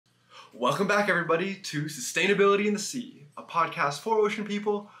Welcome back, everybody, to Sustainability in the Sea, a podcast for ocean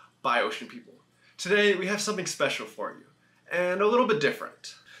people by ocean people. Today, we have something special for you, and a little bit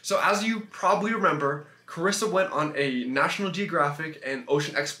different. So as you probably remember, Carissa went on a National Geographic and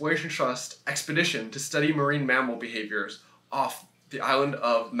Ocean Exploration Trust expedition to study marine mammal behaviors off the island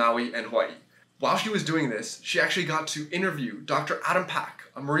of Maui and Hawaii. While she was doing this, she actually got to interview Dr. Adam Pack,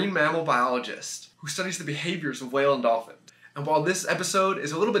 a marine mammal biologist who studies the behaviors of whale and dolphin. And while this episode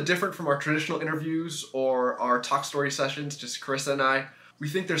is a little bit different from our traditional interviews or our talk story sessions, just Carissa and I, we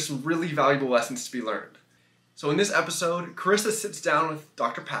think there's some really valuable lessons to be learned. So in this episode, Carissa sits down with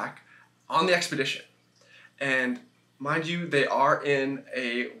Dr. Pack on the expedition. And mind you, they are in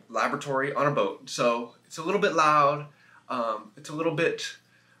a laboratory on a boat, so it's a little bit loud, it's a little bit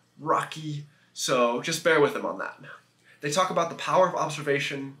rocky, so just bear with them on that. They talk about the power of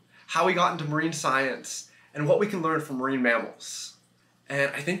observation, how we got into marine science, and what we can learn from marine mammals. And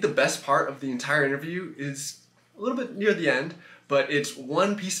I think the best part of the entire interview is a little bit near the end, but it's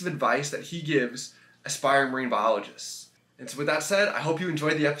one piece of advice that he gives aspiring marine biologists. And so with that said, I hope you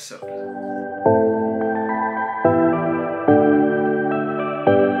enjoyed the episode.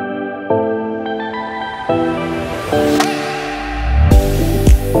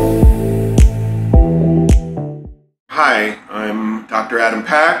 Hi, I'm Dr. Adam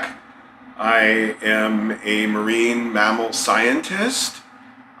Pack. I am a marine mammal scientist.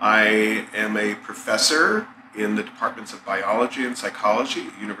 I am a professor in the departments of biology and psychology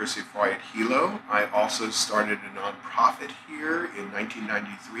at University of Hawaii at Hilo. I also started a nonprofit here in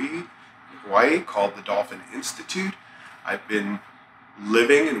 1993 in Hawaii called the Dolphin Institute. I've been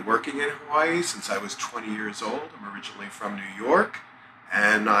living and working in Hawaii since I was 20 years old. I'm originally from New York,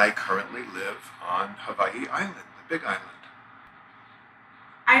 and I currently live on Hawai'i Island, the Big Island.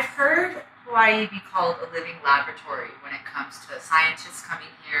 I've heard Hawaii be called a living laboratory when it comes to scientists coming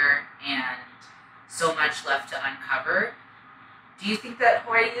here and so much left to uncover. Do you think that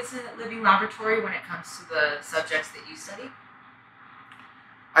Hawaii is a living laboratory when it comes to the subjects that you study?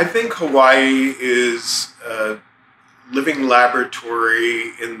 I think Hawaii is a living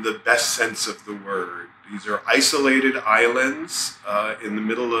laboratory in the best sense of the word. These are isolated islands in the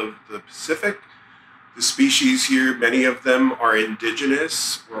middle of the Pacific. The species here, many of them are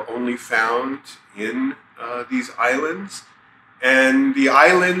indigenous or only found in these islands. And the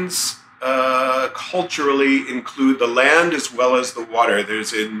islands culturally include the land as well as the water.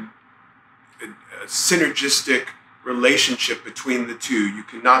 There's a synergistic relationship between the two. You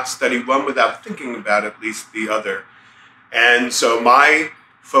cannot study one without thinking about at least the other. And so my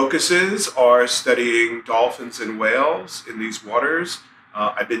focuses are studying dolphins and whales in these waters.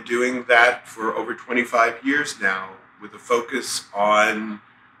 I've been doing that for over 25 years now, with a focus on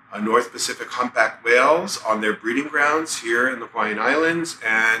North Pacific humpback whales on their breeding grounds here in the Hawaiian Islands,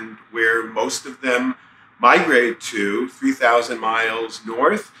 and where most of them migrate to 3,000 miles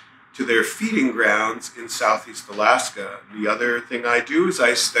north to their feeding grounds in Southeast Alaska. The other thing I do is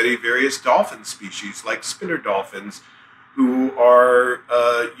I study various dolphin species, like spinner dolphins, who are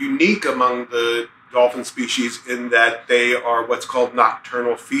unique among the dolphin species in that they are what's called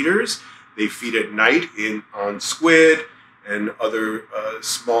nocturnal feeders. They feed at night on squid and other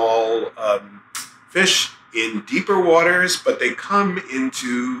small fish in deeper waters, but they come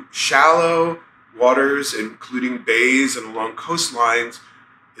into shallow waters, including bays and along coastlines,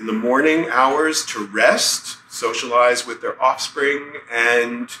 in the morning hours to rest, socialize with their offspring,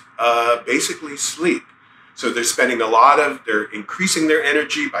 and basically sleep. So they're they're increasing their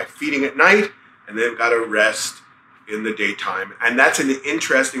energy by feeding at night, and they've got to rest in the daytime. And that's an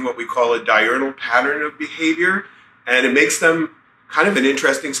interesting, what we call a diurnal pattern of behavior, and it makes them kind of an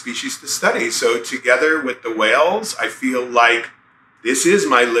interesting species to study. So together with the whales, I feel like this is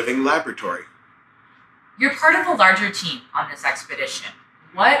my living laboratory. You're part of a larger team on this expedition.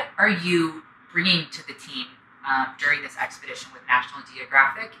 What are you bringing to the team during this expedition with National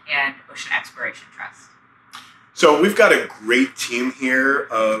Geographic and Ocean Exploration Trust? So we've got a great team here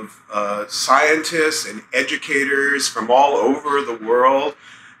of scientists and educators from all over the world,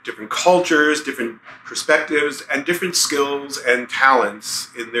 different cultures, different perspectives, and different skills and talents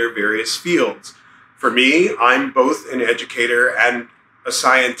in their various fields. For me, I'm both an educator and a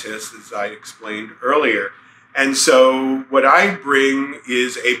scientist, as I explained earlier. And so what I bring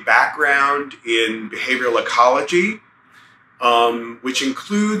is a background in behavioral ecology, which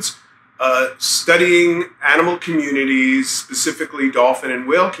includes studying animal communities, specifically dolphin and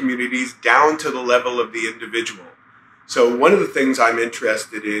whale communities, down to the level of the individual. So one of the things I'm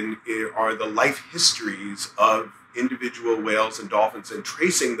interested in are the life histories of individual whales and dolphins and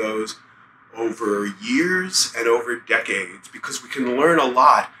tracing those over years and over decades, because we can learn a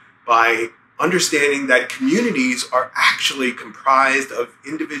lot by understanding that communities are actually comprised of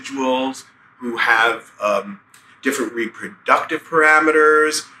individuals who have different reproductive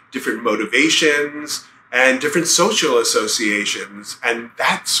parameters, different motivations, and different social associations. And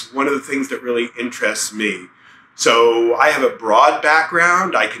that's one of the things that really interests me. So I have a broad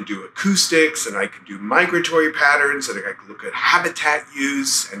background. I can do acoustics, and I can do migratory patterns, and I can look at habitat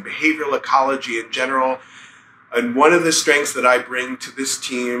use and behavioral ecology in general. And one of the strengths that I bring to this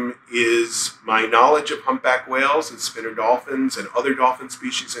team is my knowledge of humpback whales and spinner dolphins and other dolphin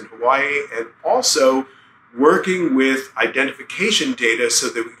species in Hawaii, and also working with identification data so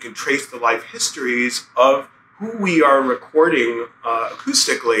that we can trace the life histories of who we are recording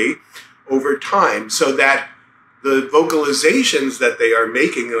acoustically over time, so that the vocalizations that they are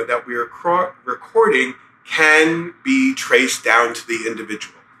making or that we are recording can be traced down to the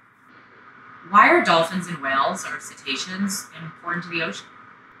individual. Why are dolphins and whales or cetaceans important to the ocean?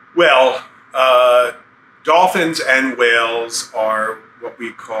 Well, dolphins and whales are what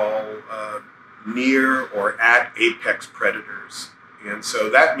we call near or at apex predators. And so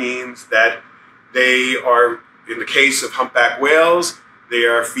that means that they are, in the case of humpback whales, they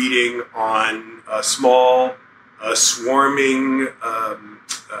are feeding on small, swarming,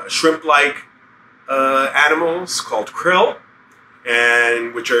 shrimp-like animals called krill,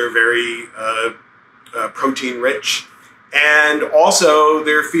 and which are very protein-rich. And also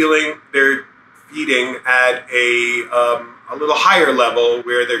they're feeding at a little higher level,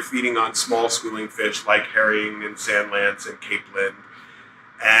 where they're feeding on small schooling fish like herring and sand lance and capeland,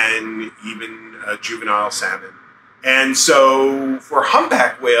 and even juvenile salmon. And so for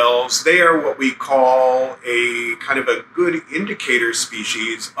humpback whales, they are what we call a kind of a good indicator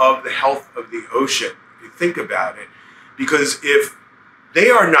species of the health of the ocean, if you think about it. Because if they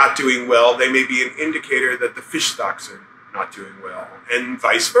are not doing well, they may be an indicator that the fish stocks are not doing well, and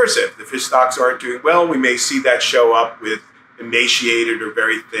vice versa. If the fish stocks aren't doing well, we may see that show up with emaciated or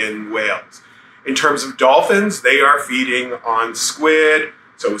very thin whales. In terms of dolphins, they are feeding on squid,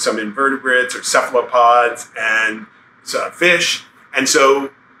 so some invertebrates or cephalopods and fish, and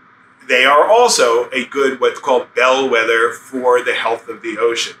so they are also a good what's called bellwether for the health of the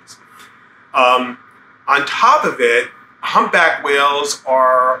oceans. On top of it, humpback whales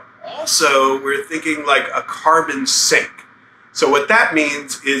are also, we're thinking like a carbon sink. So what that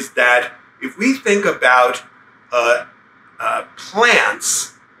means is that if we think about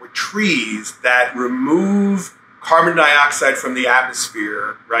plants or trees that remove carbon dioxide from the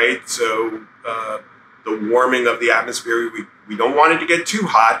atmosphere, right? So the warming of the atmosphere, we don't want it to get too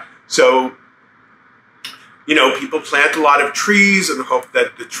hot. So, you know, people plant a lot of trees in the hope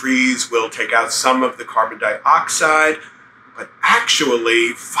that the trees will take out some of the carbon dioxide. But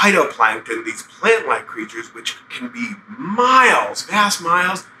actually, phytoplankton, these plant-like creatures, which can be miles, vast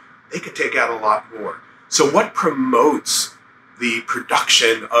miles, they could take out a lot more. So what promotes the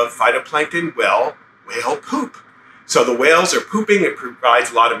production of phytoplankton? Well, whale poop. So the whales are pooping. It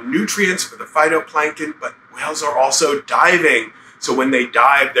provides a lot of nutrients for the phytoplankton, but whales are also diving. So when they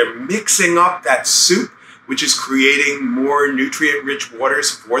dive, they're mixing up that soup, which is creating more nutrient-rich waters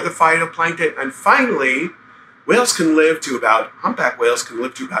for the phytoplankton. And finally, humpback whales can live to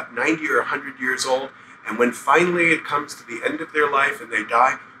about 90 or 100 years old. And when finally it comes to the end of their life and they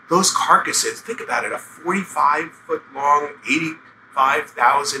die, those carcasses, think about it, a 45-foot-long,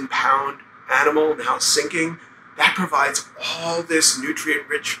 85,000-pound animal now sinking, that provides all this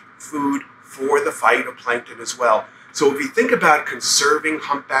nutrient-rich food for the phytoplankton as well. So if you think about conserving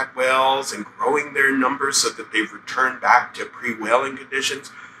humpback whales and growing their numbers so that they've returned back to pre-whaling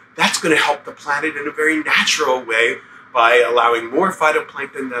conditions, that's going to help the planet in a very natural way by allowing more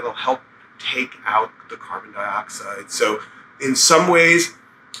phytoplankton that'll help take out the carbon dioxide. So in some ways,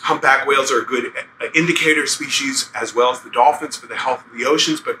 humpback whales are a good indicator species, as well as the dolphins, for the health of the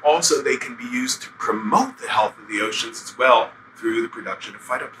oceans, but also they can be used to promote the health of the oceans as well through the production of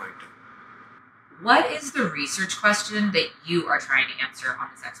phytoplankton. What is the research question that you are trying to answer on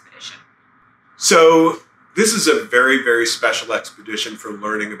this expedition? So this is a very, very special expedition for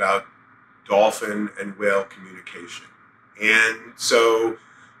learning about dolphin and whale communication. And so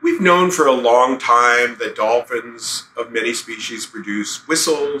we've known for a long time that dolphins of many species produce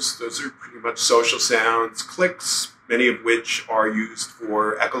whistles. Those are pretty much social sounds, clicks, many of which are used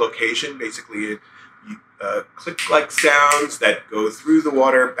for echolocation, basically click-like sounds that go through the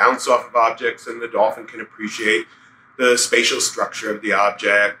water, bounce off of objects, and the dolphin can appreciate the spatial structure of the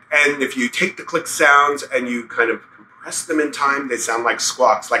object. And if you take the click sounds and you kind of compress them in time, they sound like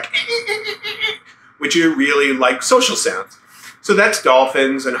squawks, like which are really like social sounds. So that's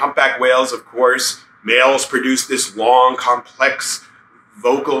dolphins. And humpback whales, of course, males produce this long, complex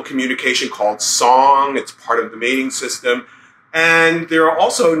vocal communication called song. It's part of the mating system. And there are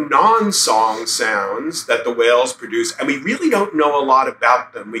also non-song sounds that the whales produce, and we really don't know a lot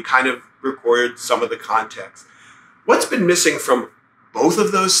about them. We kind of record some of the context. What's been missing from both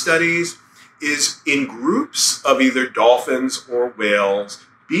of those studies is in groups of either dolphins or whales,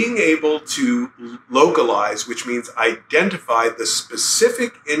 being able to localize, which means identify the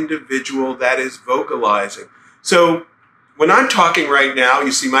specific individual that is vocalizing. So when I'm talking right now,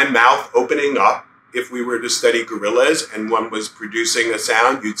 you see my mouth opening up. If we were to study gorillas and one was producing a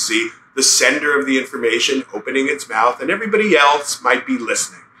sound, you'd see the sender of the information opening its mouth and everybody else might be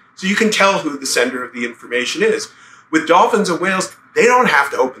listening. So you can tell who the sender of the information is. With dolphins and whales, they don't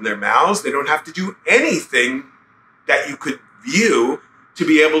have to open their mouths. They don't have to do anything that you could view to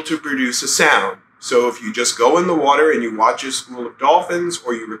be able to produce a sound. So if you just go in the water and you watch a school of dolphins,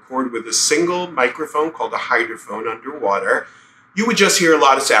 or you record with a single microphone called a hydrophone underwater, you would just hear a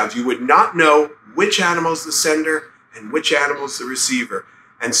lot of sounds. You would not know which animal is the sender and which animal is the receiver.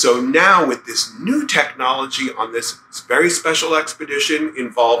 And so now with this new technology on this very special expedition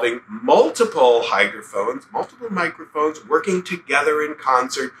involving multiple hydrophones, multiple microphones working together in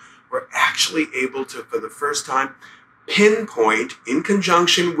concert, we're actually able to, for the first time, pinpoint in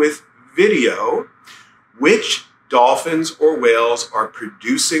conjunction with video which dolphins or whales are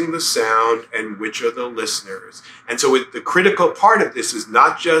producing the sound and which are the listeners. And so the critical part of this is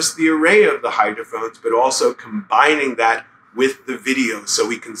not just the array of the hydrophones, but also combining that with the video so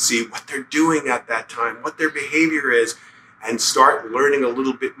we can see what they're doing at that time, what their behavior is, and start learning a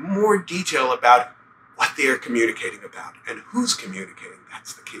little bit more detail about what they are communicating about and who's communicating.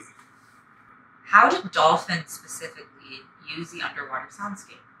 That's the key. How do dolphins specifically use the underwater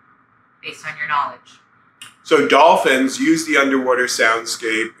soundscape, based on your knowledge? So dolphins use the underwater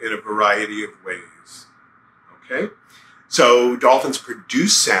soundscape in a variety of ways, okay? So dolphins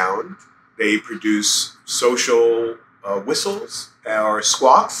produce sound. They produce social whistles or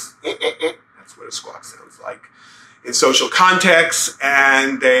squawks. That's what a squawk sounds like in social contexts.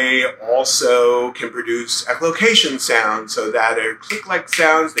 And they also can produce echolocation sounds, so that are click-like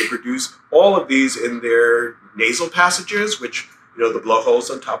sounds. They produce all of these in their nasal passages, which, you know, the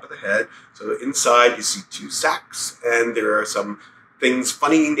blowholes on top of the head. So inside you see two sacs, and there are some things,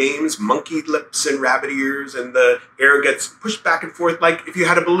 funny names, monkey lips and rabbit ears, and the air gets pushed back and forth like if you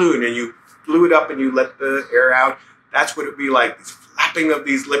had a balloon and you blew it up and you let the air out. That's what it would be like, this flapping of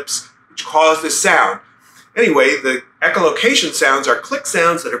these lips, which cause this sound. Anyway, the echolocation sounds are click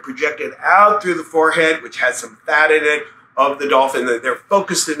sounds that are projected out through the forehead, which has some fat in it, of the dolphin. They're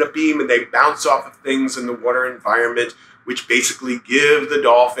focused in a beam and they bounce off of things in the water environment, which basically give the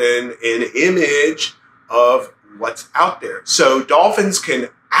dolphin an image of what's out there. So dolphins can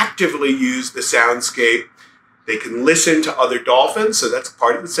actively use the soundscape. They can listen to other dolphins, so that's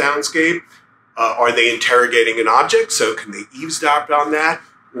part of the soundscape. Are they interrogating an object? So can they eavesdrop on that?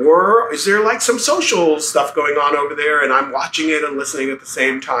 Or is there like some social stuff going on over there and I'm watching it and listening at the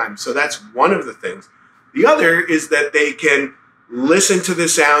same time? So that's one of the things. The other is that they can listen to the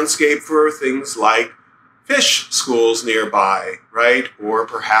soundscape for things like fish schools nearby, right? Or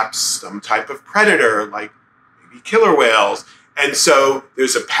perhaps some type of predator, like maybe killer whales. And so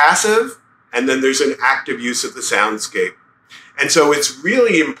there's a passive and then there's an active use of the soundscape. And so it's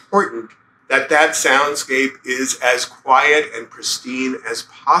really important that that soundscape is as quiet and pristine as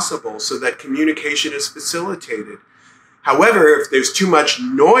possible so that communication is facilitated. However, if there's too much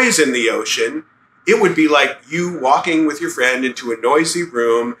noise in the ocean, it would be like you walking with your friend into a noisy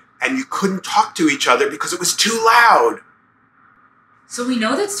room and you couldn't talk to each other because it was too loud. So we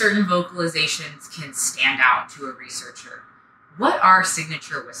know that certain vocalizations can stand out to a researcher. What are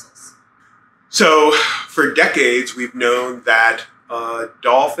signature whistles? So for decades, we've known that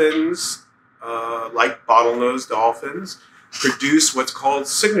dolphins, like bottlenose dolphins, produce what's called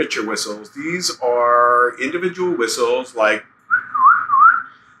signature whistles. These are individual whistles like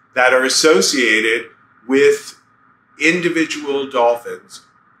that are associated with individual dolphins.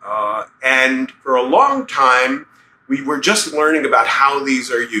 And for a long time, we were just learning about how these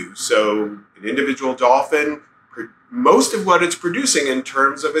are used. So an individual dolphin, most of what it's producing in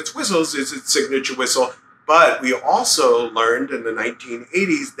terms of its whistles is its signature whistle. But we also learned in the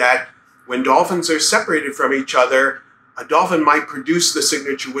 1980s that when dolphins are separated from each other, a dolphin might produce the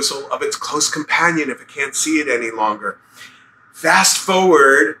signature whistle of its close companion if it can't see it any longer. Fast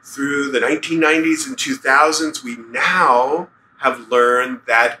forward through the 1990s and 2000s, we now have learned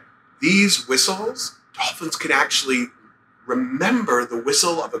that these whistles, dolphins can actually remember the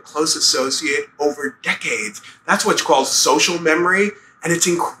whistle of a close associate over decades. That's what's called social memory, and it's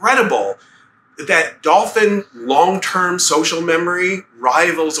incredible. that dolphin long-term social memory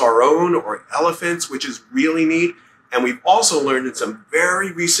rivals our own or elephants, which is really neat. And we've also learned in some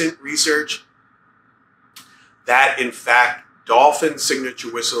very recent research that, in fact, dolphin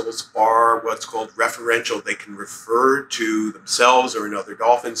signature whistles are what's called referential. They can refer to themselves or another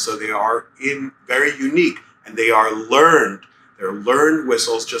dolphin, so they are very unique, and they are learned. They're learned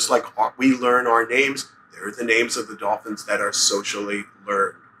whistles, just like we learn our names. They're the names of the dolphins that are socially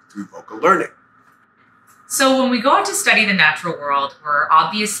learned through vocal learning. So when we go out to study the natural world, we're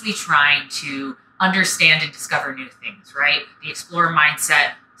obviously trying to understand and discover new things, right? The explorer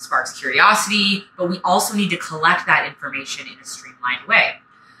mindset sparks curiosity, but we also need to collect that information in a streamlined way.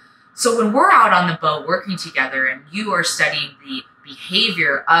 So when we're out on the boat working together and you are studying the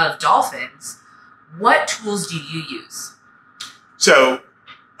behavior of dolphins, what tools do you use? So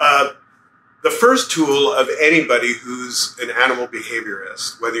the first tool of anybody who's an animal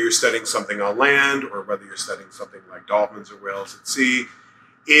behaviorist, whether you're studying something on land or whether you're studying something like dolphins or whales at sea,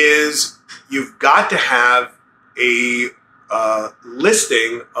 is you've got to have a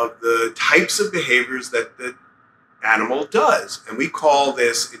listing of the types of behaviors that the animal does. And we call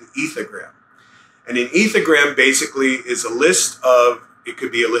this an ethogram. And an ethogram basically is a list of, it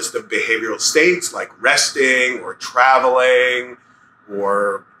could be a list of behavioral states like resting or traveling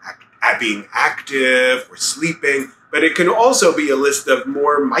or being active or sleeping, but it can also be a list of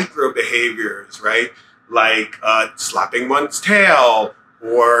more micro behaviors, right? Like slapping one's tail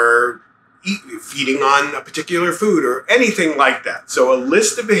or feeding on a particular food or anything like that. So a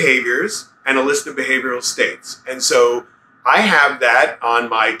list of behaviors and a list of behavioral states. And so I have that on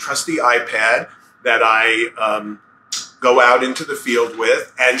my trusty iPad that I go out into the field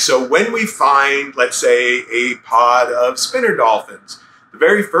with. And so when we find, let's say, a pod of spinner dolphins, the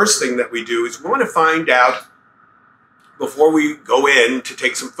very first thing that we do is we want to find out, before we go in to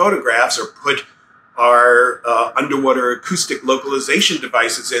take some photographs or put our underwater acoustic localization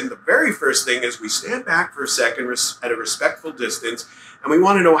devices in, the very first thing is we stand back for a second at a respectful distance, and we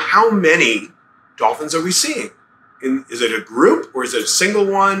want to know how many dolphins are we seeing. Is it a group or is it a single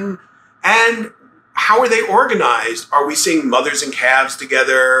one? And how are they organized? Are we seeing mothers and calves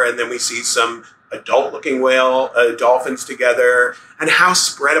together, and then we see some adult-looking dolphins together? And how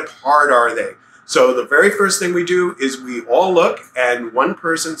spread apart are they? So the very first thing we do is we all look, and one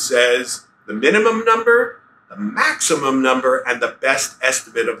person says the minimum number, the maximum number, and the best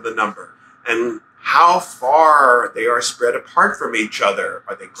estimate of the number. And how far they are spread apart from each other.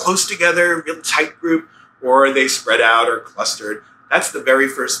 Are they close together, real tight group, or are they spread out or clustered? That's the very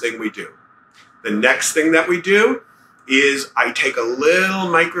first thing we do. The next thing that we do is I take a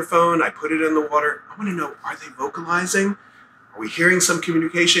little microphone, I put it in the water. I want to know, are they vocalizing? Are we hearing some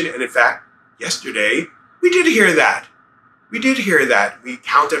communication? And in fact, yesterday, we did hear that. We did hear that. We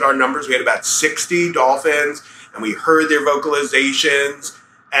counted our numbers. We had about 60 dolphins, and we heard their vocalizations.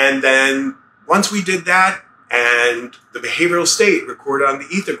 And then once we did that, and the behavioral state recorded on the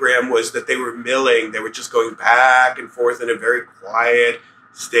ethogram was that they were milling. They were just going back and forth in a very quiet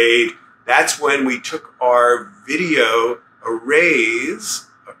state. That's when we took our video arrays,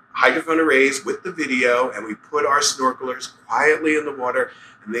 hydrophone arrays with the video, and we put our snorkelers quietly in the water,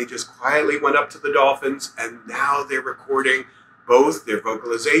 and they just quietly went up to the dolphins, and now they're recording both their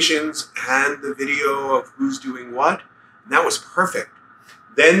vocalizations and the video of who's doing what. And that was perfect.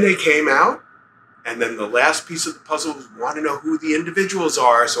 Then they came out, and then the last piece of the puzzle was want to know who the individuals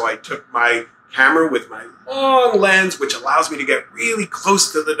are. So I took my camera with my long lens, which allows me to get really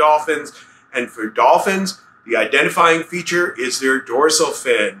close to the dolphins. And for dolphins, the identifying feature is their dorsal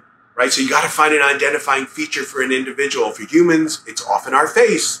fin, right? So you got to find an identifying feature for an individual. For humans, it's often our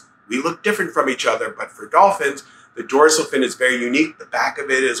face. We look different from each other, but for dolphins, the dorsal fin is very unique. The back of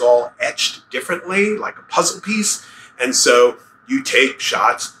it is all etched differently, like a puzzle piece. And so you take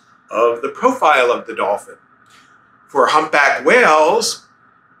shots of the profile of the dolphin. For humpback whales,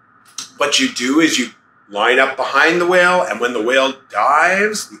 what you do is you line up behind the whale, and when the whale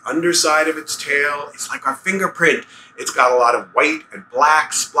dives, the underside of its tail is like our fingerprint. It's got a lot of white and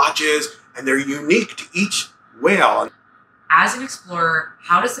black splotches, and they're unique to each whale. As an explorer,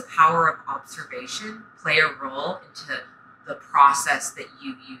 how does the power of observation play a role into the process that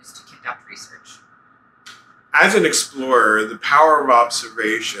you use to conduct research? As an explorer, the power of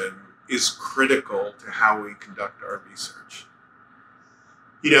observation is critical to how we conduct our research.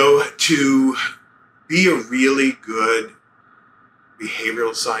 You know, to be a really good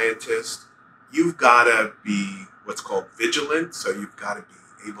behavioral scientist, you've got to be what's called vigilant. So you've got to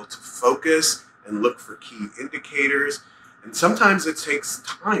be able to focus and look for key indicators. And sometimes it takes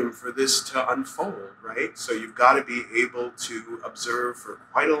time for this to unfold, right? So you've got to be able to observe for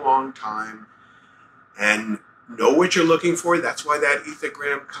quite a long time and know what you're looking for. That's why that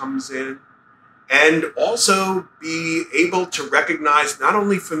ethogram comes in. And also be able to recognize not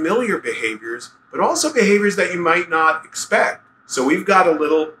only familiar behaviors, but also behaviors that you might not expect. So we've got a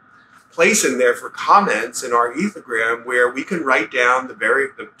little place in there for comments in our ethogram where we can write down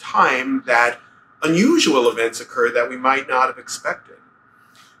the time that unusual events occur that we might not have expected.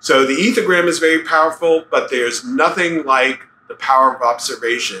 So the ethogram is very powerful, but there's nothing like the power of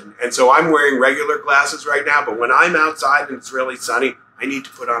observation. And so I'm wearing regular glasses right now, but when I'm outside and it's really sunny, I need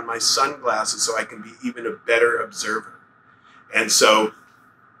to put on my sunglasses so I can be even a better observer. And so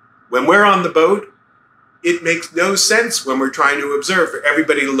when we're on the boat, it makes no sense when we're trying to observe for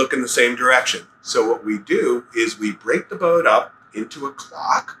everybody to look in the same direction. So what we do is we break the boat up into a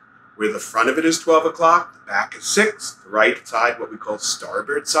clock where the front of it is 12 o'clock, the back is 6, the right side, what we call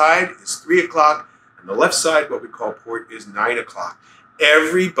starboard side, is 3 o'clock, and the left side, what we call port, is 9 o'clock.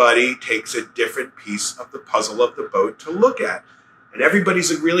 Everybody takes a different piece of the puzzle of the boat to look at. And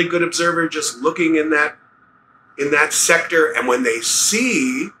everybody's a really good observer just looking in that sector. And when they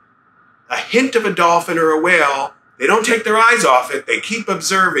see a hint of a dolphin or a whale, they don't take their eyes off it. They keep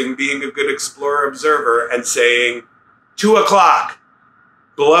observing, being a good explorer observer, and saying, 2 o'clock,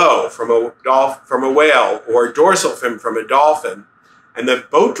 below from a whale, or dorsal fin from a dolphin. And the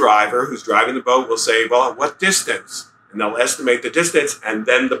boat driver who's driving the boat will say, well, at what distance? And they'll estimate the distance, and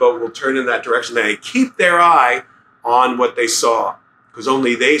then the boat will turn in that direction. And they keep their eye on what they saw, because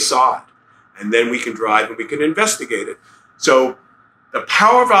only they saw it. And then we can drive and we can investigate it. So the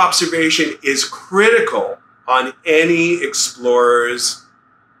power of observation is critical on any explorer's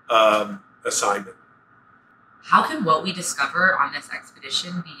assignment. How can what we discover on this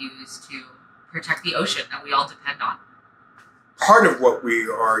expedition be used to protect the ocean that we all depend on? Part of what we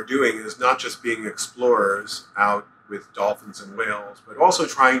are doing is not just being explorers out with dolphins and whales, but also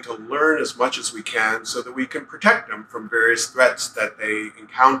trying to learn as much as we can so that we can protect them from various threats that they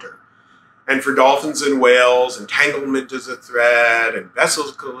encounter. And for dolphins and whales, entanglement is a threat, and vessel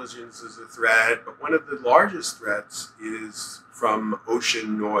collisions is a threat, but one of the largest threats is from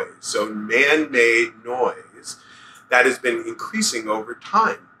ocean noise. So man-made noise that has been increasing over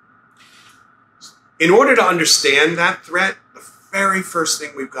time. In order to understand that threat, the very first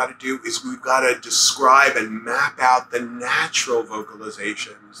thing we've got to do is we've got to describe and map out the natural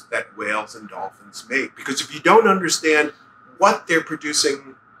vocalizations that whales and dolphins make. Because if you don't understand what they're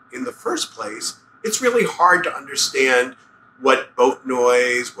producing in the first place, it's really hard to understand what boat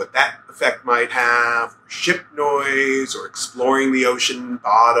noise, what that effect might have, or ship noise, or exploring the ocean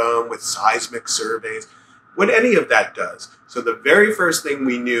bottom with seismic surveys, what any of that does. So the very first thing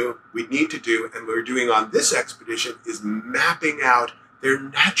we knew we need to do, and we're doing on this expedition, is mapping out their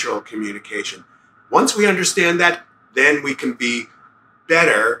natural communication. Once we understand that, then we can be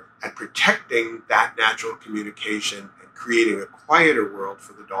better at protecting that natural communication and creating a quieter world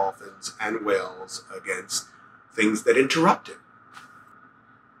for the dolphins and whales against things that interrupt it.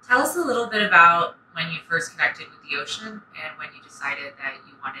 Tell us a little bit about when you first connected with the ocean and when you decided that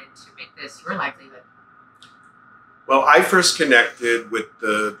you wanted to make this your livelihood. Well, I first connected with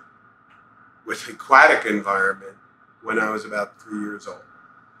the aquatic environment when I was about 3 years old.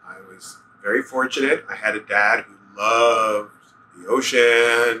 I was very fortunate. I had a dad who loved the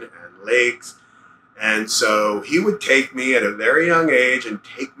ocean and lakes. And so he would take me at a very young age and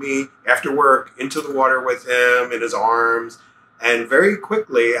take me after work into the water with him in his arms. And very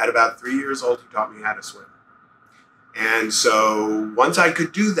quickly, at about 3 years old, he taught me how to swim. And so once I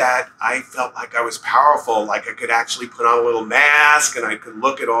could do that, I felt like I was powerful, like I could actually put on a little mask and I could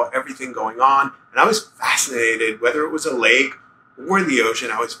look at everything going on. And I was fascinated, whether it was a lake or the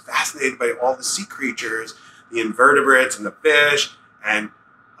ocean, I was fascinated by all the sea creatures, the invertebrates and the fish, and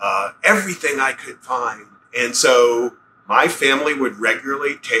everything I could find. And so my family would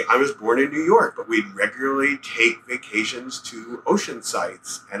regularly I was born in New York, but we'd regularly take vacations to ocean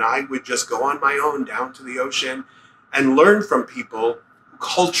sites. And I would just go on my own down to the ocean and learn from people who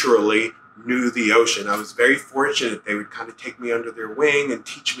culturally knew the ocean. I was very fortunate. They would kind of take me under their wing and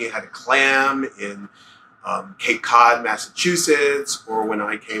teach me how to clam in Cape Cod, Massachusetts, or when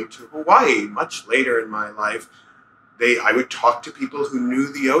I came to Hawaii much later in my life, I would talk to people who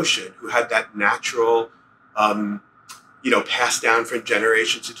knew the ocean, who had that natural, passed down from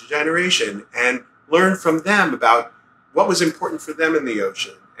generation to generation, and learn from them about what was important for them in the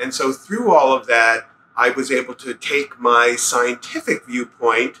ocean. And so through all of that, I was able to take my scientific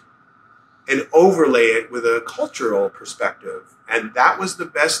viewpoint and overlay it with a cultural perspective. And that was the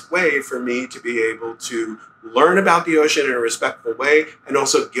best way for me to be able to learn about the ocean in a respectful way and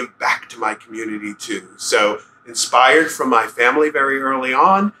also give back to my community too. So inspired from my family very early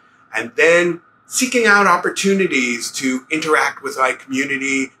on, and then seeking out opportunities to interact with my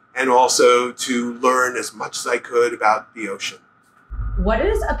community and also to learn as much as I could about the ocean. What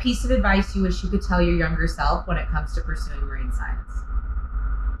is a piece of advice you wish you could tell your younger self when it comes to pursuing marine science?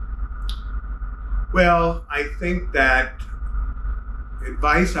 Well, I think that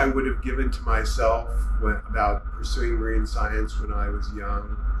advice I would have given to myself about pursuing marine science when I was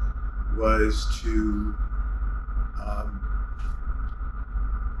young was to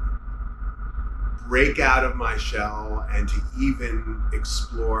break out of my shell and to even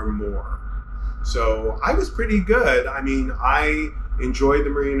explore more. So I was pretty good. I mean, I enjoyed the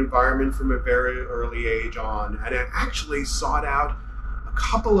marine environment from a very early age on, and I actually sought out a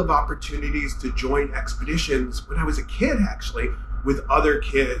couple of opportunities to join expeditions when I was a kid, actually, with other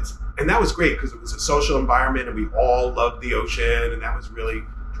kids. And that was great because it was a social environment and we all loved the ocean, and that was really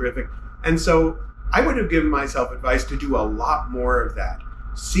terrific. And so I would have given myself advice to do a lot more of that.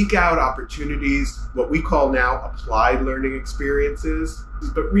 Seek out opportunities, what we call now applied learning experiences,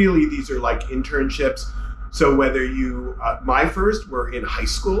 but really these are like internships. So whether you, my first were in high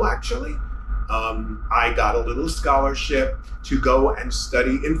school actually. I got a little scholarship to go and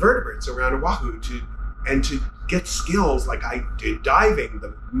study invertebrates around Oahu to get skills like I did diving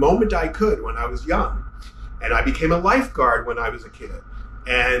the moment I could when I was young. And I became a lifeguard when I was a kid.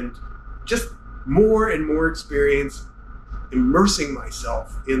 And just more and more experience immersing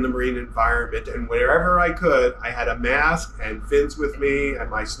myself in the marine environment, and wherever I could, I had a mask and fins with me and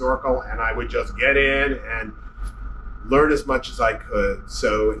my snorkel, and I would just get in and learn as much as I could.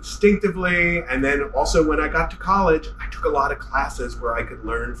 So instinctively, and then also when I got to college, I took a lot of classes where I could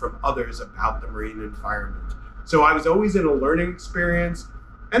learn from others about the marine environment. So I was always in a learning experience,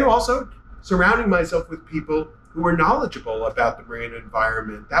 and also surrounding myself with people who were knowledgeable about the marine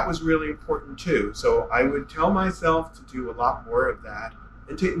environment. That was really important too. So I would tell myself to do a lot more of that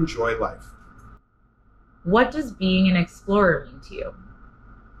and to enjoy life. What does being an explorer mean to you?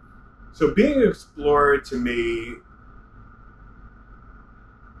 So being an explorer to me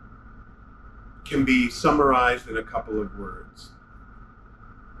can be summarized in a couple of words.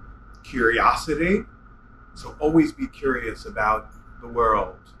 Curiosity, so always be curious about the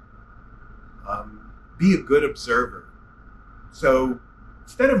world. Be a good observer. So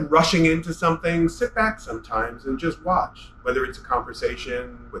instead of rushing into something, sit back sometimes and just watch. Whether it's a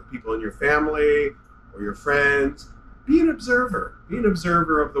conversation with people in your family or your friends, be an observer. Be an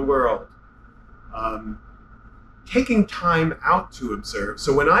observer of the world. Taking time out to observe.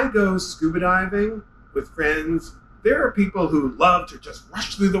 So when I go scuba diving with friends, there are people who love to just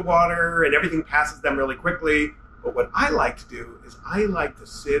rush through the water and everything passes them really quickly. But what I like to do is I like to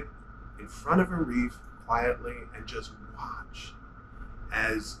sit in front of a reef quietly and just watch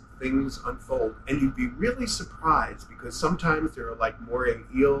as things unfold. And you'd be really surprised because sometimes there are like moray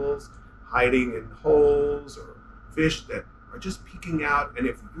eels hiding in holes or fish that are just peeking out. And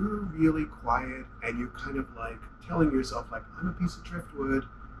if you're really quiet and you're kind of like telling yourself like, I'm a piece of driftwood,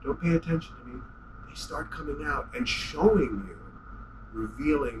 don't pay attention to me, they start coming out and showing you,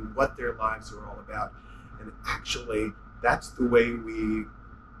 revealing what their lives are all about. And actually, that's the way we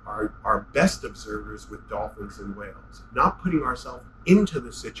are best observers with dolphins and whales. Not putting ourselves into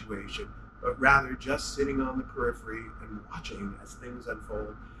the situation, but rather just sitting on the periphery and watching as things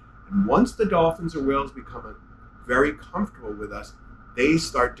unfold. And once the dolphins or whales become very comfortable with us, they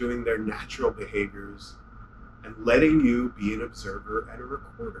start doing their natural behaviors and letting you be an observer and a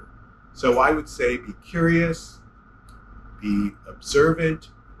recorder. So I would say be curious, be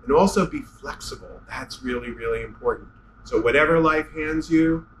observant, and also be flexible. That's really, really important. So whatever life hands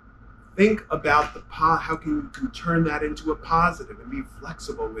you, think about how can you turn that into a positive and be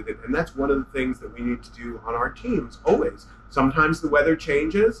flexible with it. And that's one of the things that we need to do on our teams always. Sometimes the weather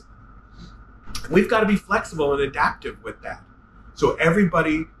changes. We've got to be flexible and adaptive with that. So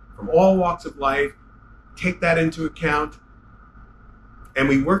everybody from all walks of life, take that into account, and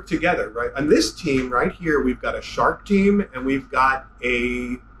we work together, right? On this team right here, we've got a shark team and we've got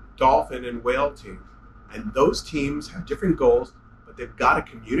a dolphin and whale team. And those teams have different goals, but they've got to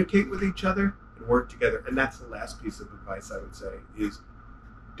communicate with each other and work together. And that's the last piece of advice I would say is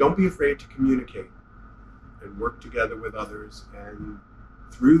don't be afraid to communicate and work together with others. And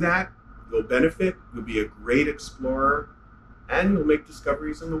through that, you'll benefit, you'll be a great explorer, and you'll make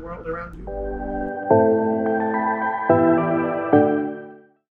discoveries in the world around you.